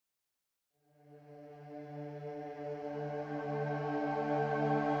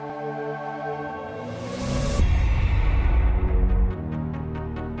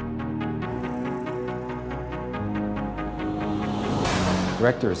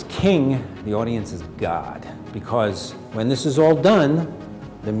Director is king, the audience is God. Because when this is all done,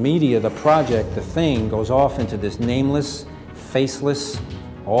 the media, the project, the thing goes off into this nameless, faceless,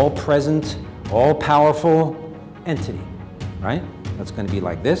 all-present, all-powerful entity, right? That's going to be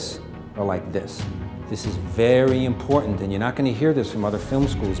like this or like this. This is very important, and you're not going to hear this from other film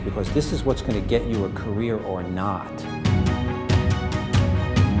schools because this is what's going to get you a career or not.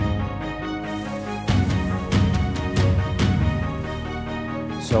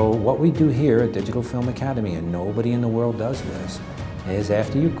 So what we do here at Digital Film Academy, and nobody in the world does this, is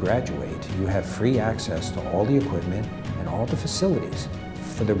after you graduate, you have free access to all the equipment and all the facilities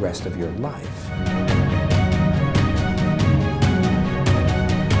for the rest of your life.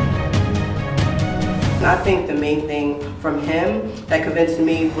 I think the main thing from him that convinced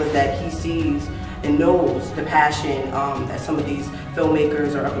me was that he sees and knows the passion that some of these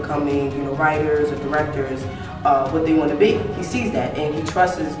filmmakers or up-and-coming, writers or directors, what they want to be. He sees that, and he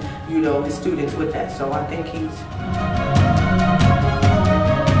trusts his, his students with that. So I think he's.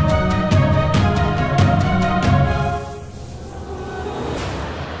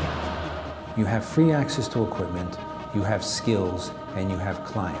 You have free access to equipment, you have skills, and you have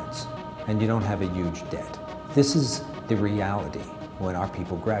clients, and you don't have a huge debt. This is the reality when our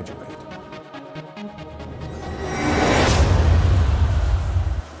people graduate.